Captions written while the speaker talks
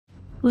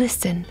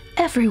Listen,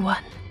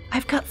 everyone.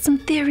 I've got some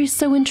theories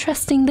so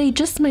interesting they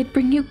just might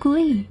bring you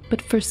glee.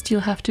 But first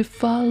you'll have to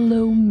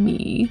follow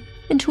me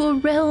into a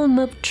realm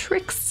of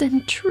tricks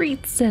and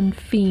treats and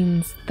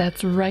fiends.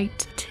 That's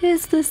right,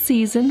 'tis the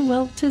season,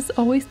 well, 'tis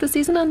always the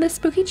season on this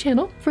spooky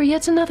channel, for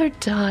yet another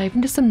dive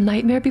into some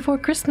Nightmare Before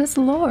Christmas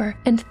lore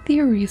and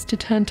theories to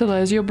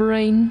tantalize your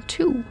brain,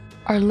 too.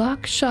 Are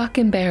Lock, Shock,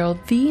 and Barrel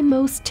the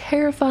most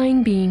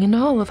terrifying being in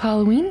all of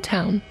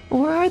Halloweentown?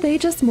 Or are they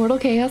just mortal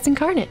chaos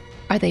incarnate?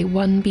 Are they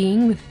one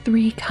being with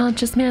 3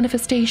 conscious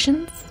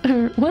manifestations?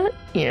 What?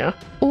 Yeah.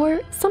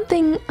 Or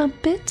something a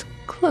bit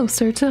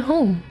closer to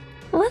home?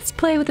 Let's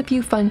play with a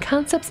few fun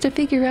concepts to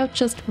figure out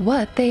just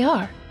what they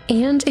are.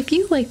 And if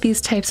you like these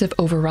types of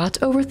overwrought,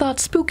 overthought,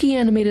 spooky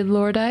animated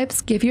lore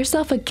dives, give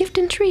yourself a gift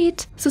and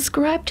treat.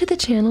 Subscribe to the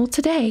channel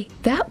today.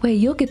 That way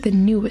you'll get the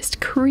newest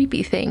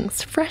creepy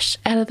things fresh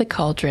out of the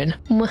cauldron.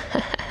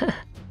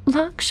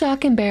 Lock,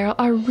 Shock, and Barrel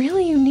are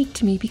really unique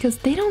to me because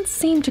they don't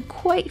seem to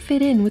quite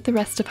fit in with the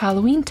rest of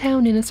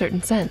Halloweentown in a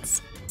certain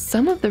sense.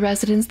 Some of the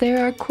residents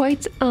there are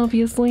quite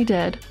obviously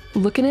dead.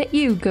 Looking at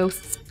you,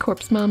 ghosts,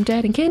 corpse mom,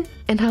 dad, and kid.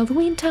 And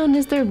Halloweentown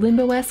is their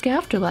limbo-esque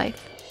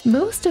afterlife.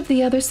 Most of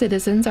the other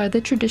citizens are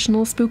the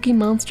traditional spooky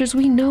monsters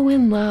we know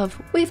and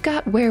love. We've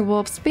got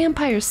werewolves,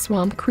 vampires,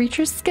 swamp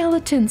creatures,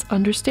 skeletons,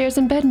 understairs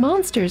and bed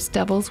monsters,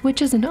 devils,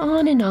 witches, and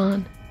on and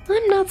on.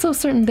 I'm not so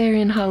certain they're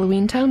in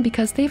Halloweentown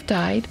because they've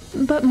died,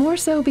 but more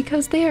so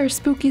because they are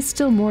spooky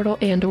still mortal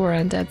and or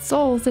undead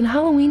souls, and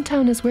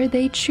Halloweentown is where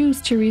they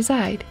choose to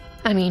reside.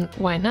 I mean,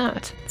 why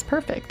not? It's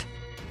perfect.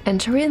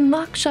 Enter in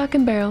Lock, Shock,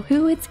 and Barrel,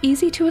 who it's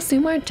easy to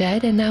assume are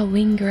dead and now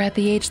linger at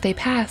the age they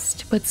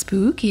passed, but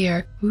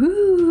spookier.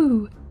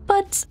 Ooh!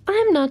 But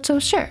I'm not so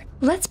sure.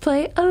 Let's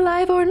play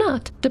Alive or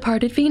Not,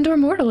 Departed Fiend or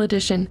Mortal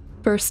Edition.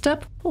 First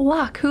up,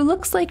 Lock, who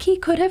looks like he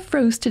could have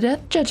froze to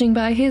death judging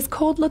by his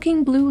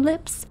cold-looking blue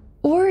lips.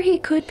 Or he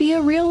could be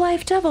a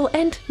real-life devil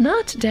and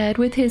not dead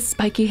with his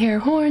spiky hair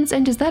horns,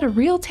 and is that a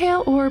real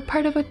tail or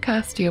part of a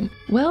costume?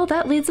 Well,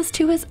 that leads us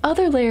to his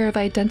other layer of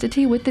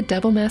identity with the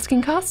devil mask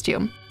and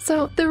costume.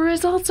 So the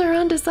results are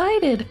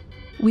undecided.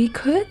 We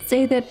could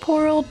say that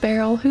poor old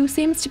Barrel, who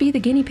seems to be the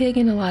guinea pig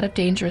in a lot of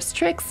dangerous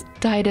tricks,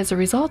 died as a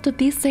result of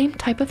these same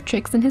type of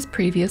tricks in his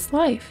previous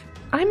life.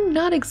 I'm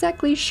not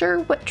exactly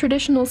sure what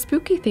traditional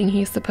spooky thing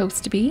he's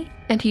supposed to be,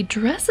 and he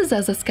dresses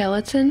as a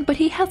skeleton, but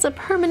he has a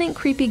permanent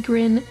creepy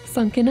grin,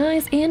 sunken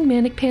eyes, and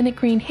manic panic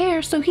green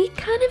hair, so he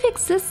kind of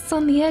exists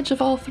on the edge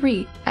of all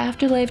 3.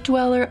 Afterlife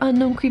dweller,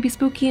 unknown creepy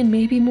spooky, and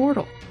maybe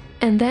mortal.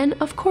 And then,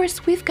 of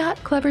course, we've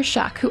got Clever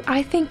Shock, who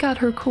I think got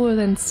her cooler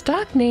than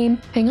stock name,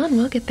 hang on,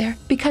 we'll get there,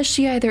 because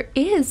she either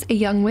is a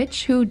young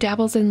witch who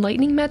dabbles in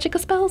lightning magic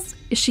spells,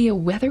 is she a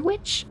weather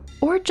witch,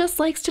 or just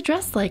likes to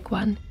dress like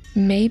one.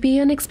 Maybe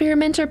an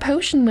experiment or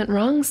potion went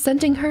wrong,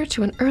 sending her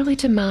to an early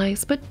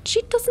demise, but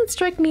she doesn't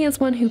strike me as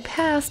one who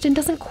passed and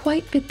doesn't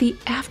quite fit the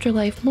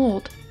afterlife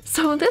mold.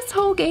 So this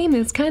whole game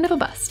is kind of a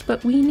bust,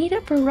 but we need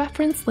it for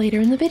reference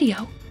later in the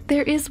video.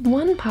 There is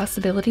one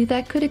possibility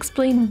that could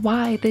explain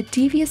why the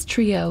devious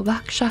trio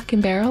Lock, Shock,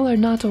 and Barrel are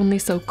not only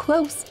so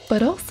close,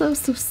 but also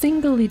so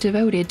singly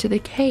devoted to the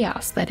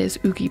chaos that is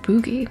Oogie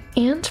Boogie.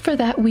 And for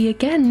that, we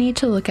again need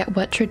to look at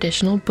what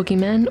traditional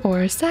boogeymen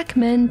or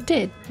sackmen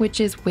did,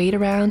 which is wait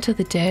around till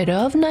the dead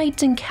of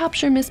night and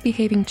capture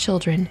misbehaving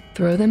children,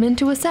 throw them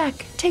into a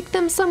sack, take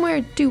them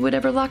somewhere, do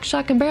whatever Lock,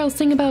 Shock, and Barrel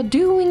sing about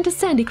doing to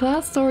Sandy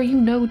Claus, or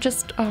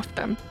just off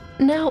them.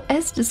 Now,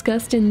 as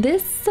discussed in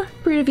this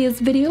previous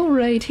video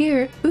right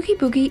here, Oogie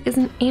Boogie is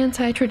an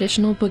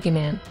anti-traditional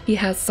boogeyman. He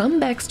has some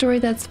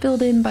backstory that's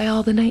filled in by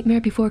all the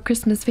Nightmare Before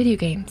Christmas video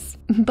games.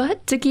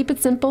 But to keep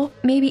it simple,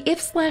 maybe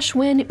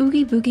if/when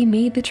Oogie Boogie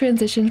made the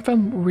transition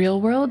from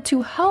real world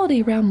to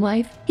holiday realm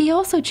life, he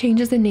also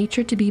changes in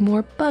nature to be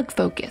more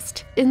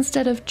bug-focused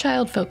instead of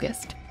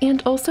child-focused.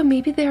 And also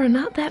maybe there are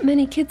not that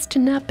many kids to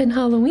nap in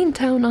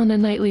Halloweentown on a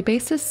nightly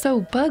basis,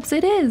 so bugs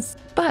it is.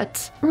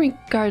 But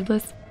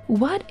regardless,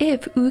 what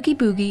if Oogie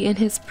Boogie in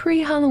his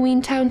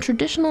pre-Halloweentown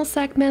traditional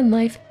sackman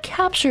life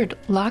captured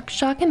Lock,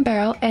 Shock, and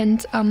Barrel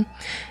and,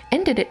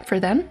 ended it for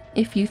them,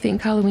 if you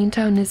think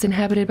Halloweentown is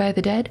inhabited by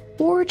the dead,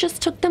 or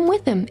just took them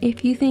with him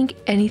if you think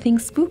anything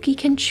spooky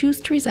can choose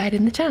to reside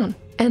in the town.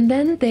 And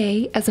then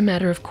they, as a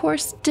matter of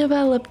course,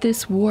 develop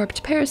this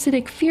warped,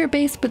 parasitic,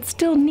 fear-based but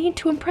still need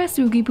to impress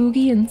Oogie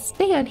Boogie and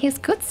stay on his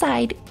good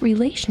side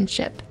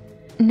relationship.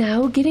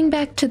 Now, getting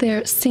back to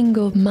their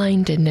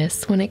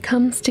single-mindedness when it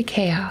comes to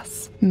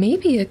chaos,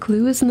 maybe a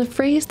clue is in the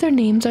phrase their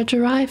names are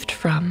derived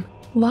from.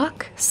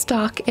 Lock,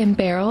 Stock, and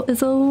Barrel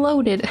is a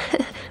loaded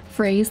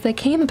phrase that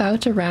came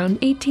about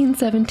around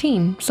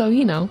 1817,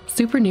 so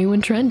super new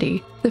and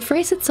trendy. The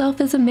phrase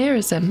itself is a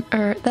merism,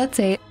 or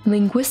that's a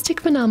linguistic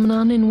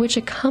phenomenon in which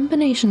a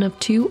combination of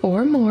 2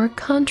 or more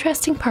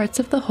contrasting parts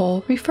of the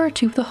whole refer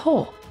to the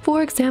whole.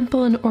 For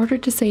example, in order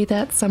to say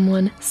that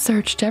someone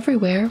searched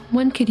everywhere,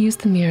 one could use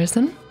the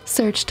merism,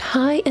 searched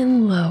high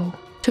and low.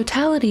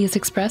 Totality is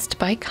expressed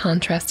by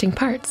contrasting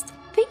parts.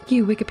 Thank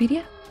you,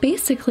 Wikipedia.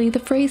 Basically, the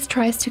phrase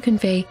tries to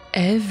convey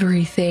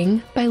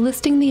everything by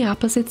listing the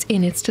opposites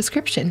in its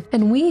description,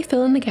 and we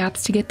fill in the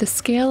gaps to get the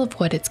scale of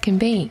what it's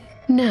conveying.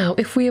 Now,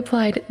 if we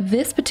applied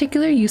this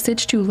particular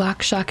usage to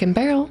lock, shock, and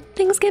barrel,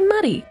 things get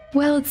muddy.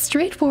 While it's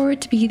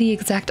straightforward to be the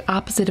exact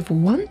opposite of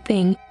one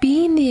thing,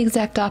 being the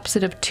exact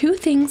opposite of two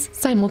things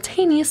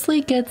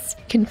simultaneously gets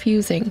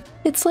confusing.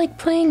 It's like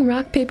playing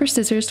rock, paper,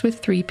 scissors with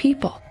three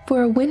people.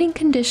 For a winning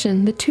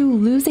condition, the two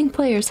losing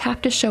players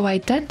have to show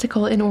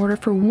identical in order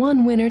for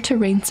one winner to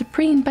reign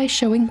supreme by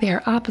showing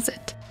their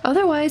opposite.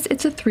 Otherwise,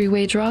 it's a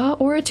three-way draw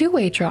or a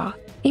two-way draw.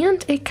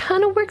 And it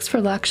kind of works for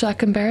lock,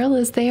 shock, and barrel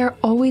as they are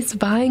always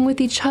vying with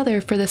each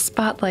other for the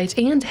spotlight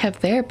and have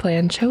their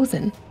plan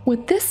chosen.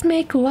 Would this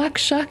make lock,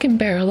 shock, and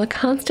barrel a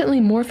constantly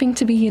morphing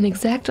to be an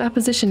exact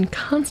opposition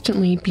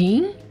constantly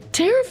being?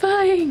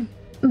 Terrifying!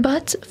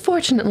 But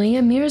fortunately,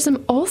 a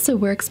merism also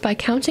works by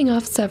counting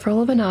off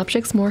several of an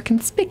object's more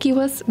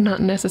conspicuous,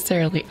 not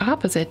necessarily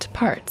opposite,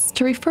 parts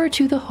to refer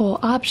to the whole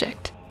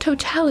object.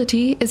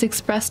 Totality is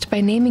expressed by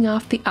naming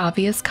off the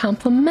obvious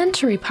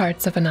complementary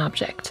parts of an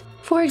object.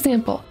 For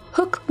example,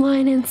 hook,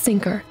 line, and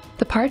sinker.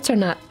 The parts are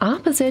not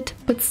opposite,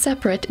 but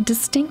separate,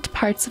 distinct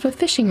parts of a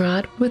fishing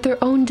rod with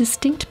their own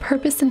distinct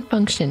purpose and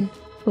function.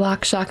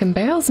 Lock, shock, and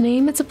barrel's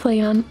name is a play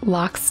on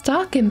lock,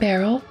 stock, and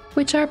barrel,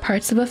 which are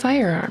parts of a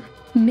firearm.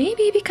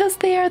 Maybe because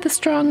they are the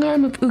strong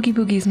arm of Oogie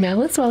Boogie's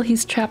malice while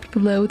he's trapped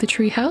below the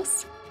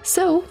treehouse?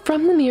 So,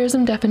 from the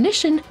merism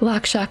definition,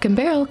 lock, shock, and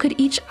barrel could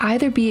each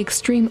either be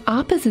extreme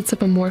opposites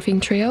of a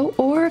morphing trio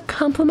or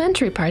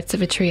complementary parts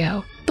of a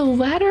trio. The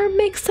latter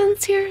makes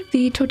sense here,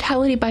 the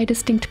totality by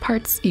distinct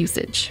parts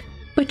usage.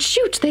 But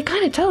shoot, they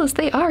kind of tell us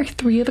they are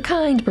three of a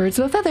kind, birds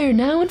of a feather,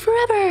 now and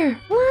forever!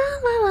 La,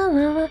 la,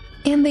 la, la.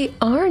 And they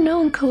are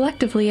known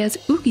collectively as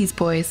Oogie's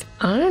boys.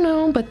 I don't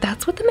know, but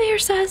that's what the mayor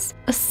says.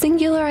 A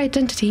singular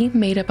identity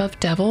made up of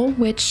devil,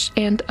 witch,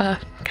 and a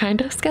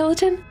kinda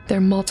skeleton.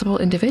 They're multiple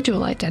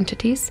individual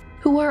identities,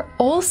 who are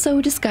also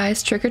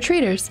disguised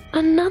trick-or-treaters,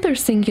 another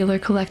singular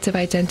collective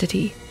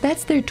identity.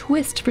 That's their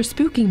twist for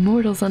spooking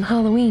mortals on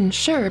Halloween,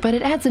 sure, but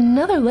it adds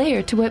another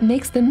layer to what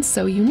makes them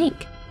so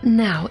unique.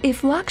 Now,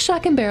 if lock,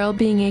 shock, and barrel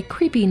being a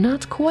creepy,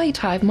 not quite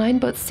hive mind,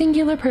 but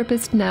singular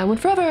purposed, now and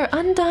forever,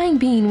 undying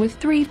being with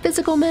three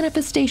physical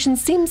manifestations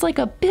seems like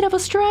a bit of a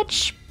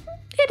stretch,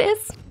 it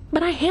is.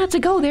 But I had to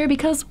go there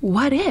because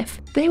what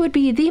if? They would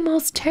be the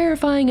most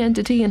terrifying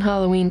entity in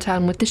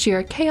Halloweentown with the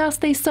sheer chaos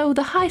they sow,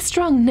 the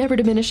high-strung,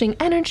 never-diminishing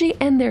energy,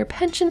 and their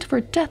penchant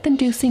for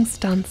death-inducing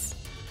stunts.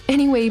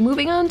 Anyway,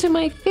 moving on to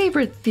my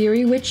favorite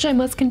theory, which I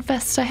must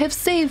confess I have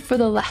saved for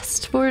the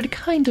last, for it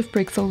kind of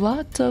breaks a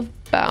lot of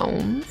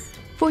bounds.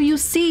 For you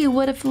see,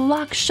 what if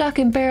lock, shock,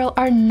 and barrel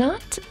are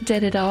not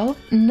dead at all?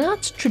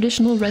 Not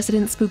traditional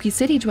resident spooky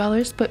city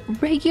dwellers, but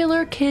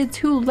regular kids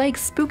who like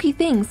spooky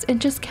things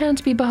and just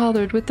can't be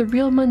bothered with the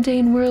real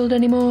mundane world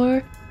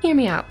anymore? Hear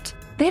me out.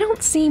 They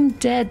don't seem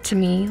dead to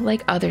me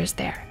like others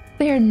there.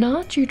 They are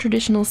not your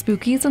traditional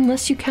spookies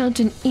unless you count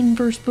an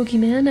inverse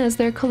boogeyman as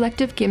their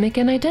collective gimmick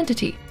and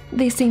identity.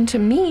 They seem to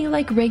me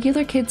like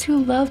regular kids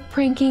who love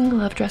pranking,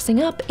 love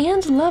dressing up,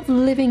 and love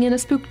living in a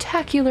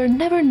spooktacular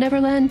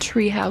never-neverland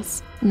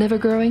treehouse. Never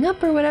growing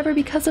up or whatever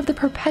because of the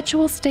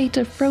perpetual state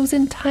of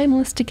frozen,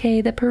 timeless decay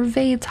that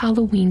pervades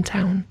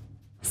Halloweentown.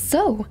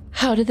 So,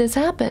 how did this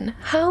happen?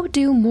 How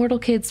do mortal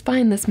kids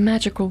find this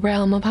magical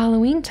realm of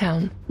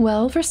Halloweentown?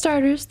 Well, for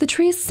starters, the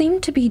trees seem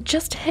to be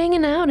just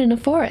hanging out in a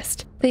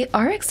forest. They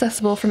are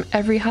accessible from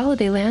every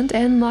holiday land,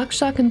 and lock,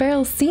 shock, and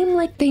barrel seem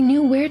like they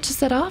knew where to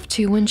set off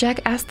to when Jack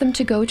asked them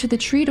to go to the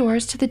tree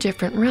doors to the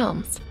different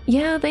realms.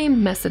 Yeah, they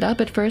mess it up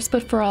at first,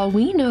 but for all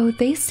we know,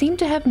 they seem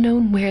to have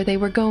known where they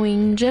were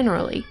going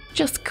generally.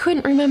 Just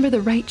couldn't remember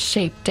the right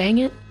shape, dang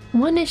it.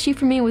 One issue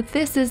for me with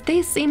this is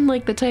they seem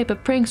like the type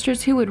of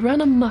pranksters who would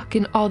run amok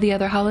in all the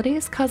other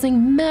holidays,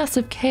 causing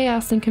massive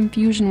chaos and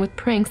confusion with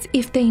pranks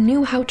if they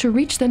knew how to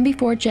reach them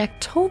before Jack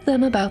told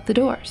them about the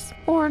doors.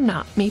 Or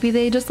not, maybe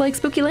they just like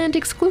Spookyland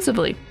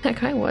exclusively.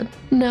 Heck, I would.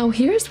 Now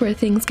here's where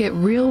things get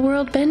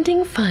real-world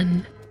bending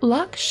fun.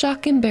 Lock,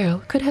 shock, and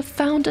barrel could have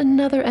found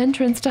another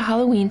entrance to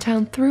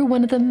Halloweentown through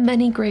one of the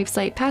many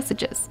gravesite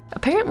passages.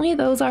 Apparently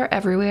those are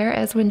everywhere,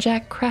 as when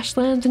Jack crash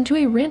lands into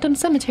a random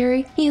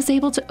cemetery, he is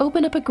able to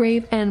open up a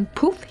grave and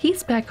poof,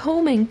 he's back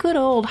home in good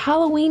old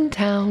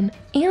Halloweentown.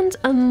 And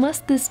unless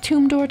this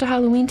tomb door to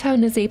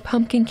Halloweentown is a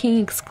Pumpkin King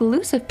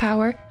exclusive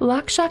power,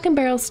 lock, shock, and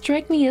barrel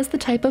strike me as the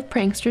type of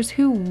pranksters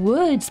who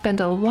would spend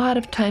a lot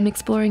of time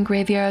exploring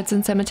graveyards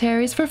and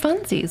cemeteries for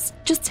funsies,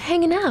 just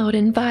hanging out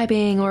and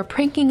vibing or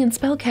pranking and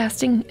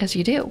spellcasting as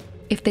you do.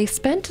 If they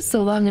spent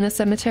so long in a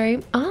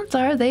cemetery, odds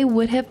are they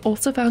would have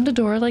also found a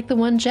door like the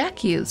one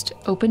Jack used,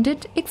 opened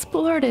it,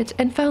 explored it,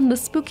 and found the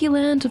spooky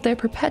land of their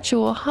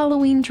perpetual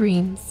Halloween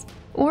dreams.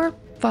 Or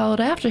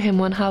followed after him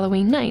one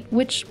Halloween night,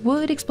 which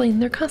would explain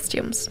their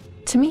costumes.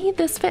 To me,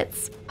 this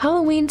fits.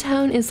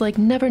 Halloweentown is like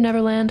Never Never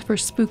Land for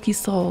spooky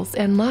souls,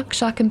 and Lock,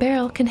 Shock, and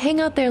Barrel can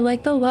hang out there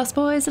like the Lost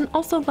Boys and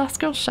also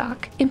Lost Girl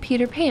Shock in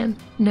Peter Pan.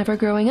 Never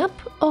growing up,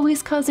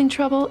 always causing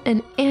trouble,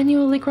 and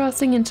annually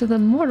crossing into the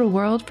mortal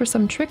world for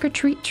some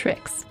trick-or-treat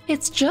tricks.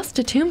 It's just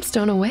a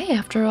tombstone away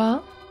after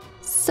all.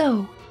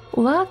 So,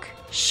 Lock,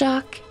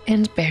 Shock,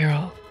 and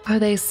Barrel. Are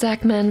they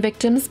Sackman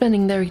victims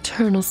spending their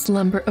eternal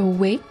slumber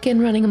awake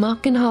and running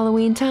amok in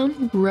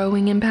Halloweentown,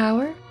 growing in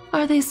power?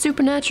 Are they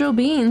supernatural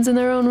beings in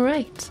their own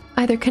right,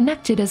 either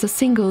connected as a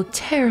single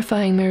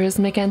terrifying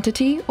merismic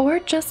entity, or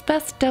just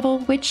best devil,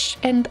 witch,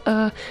 and,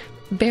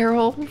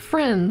 barrel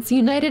friends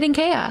united in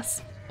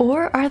chaos?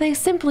 Or are they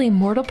simply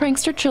mortal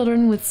prankster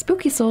children with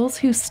spooky souls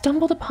who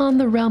stumbled upon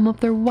the realm of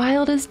their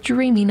wildest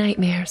dreamy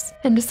nightmares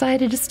and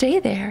decided to stay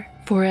there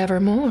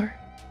forevermore?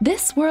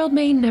 This world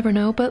may never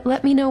know, but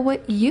let me know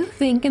what you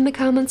think in the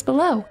comments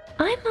below.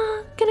 I'm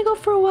gonna go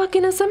for a walk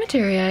in a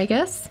cemetery, I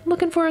guess.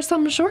 Looking for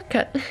some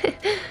shortcut.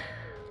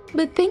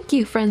 But thank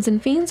you, friends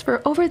and fiends, for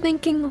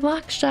overthinking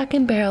Lock, Shock,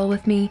 and Barrel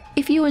with me.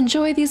 If you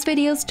enjoy these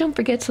videos, don't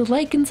forget to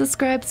like and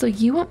subscribe so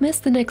you won't miss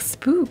the next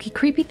spooky,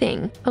 creepy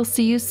thing. I'll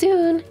see you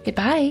soon.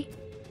 Goodbye.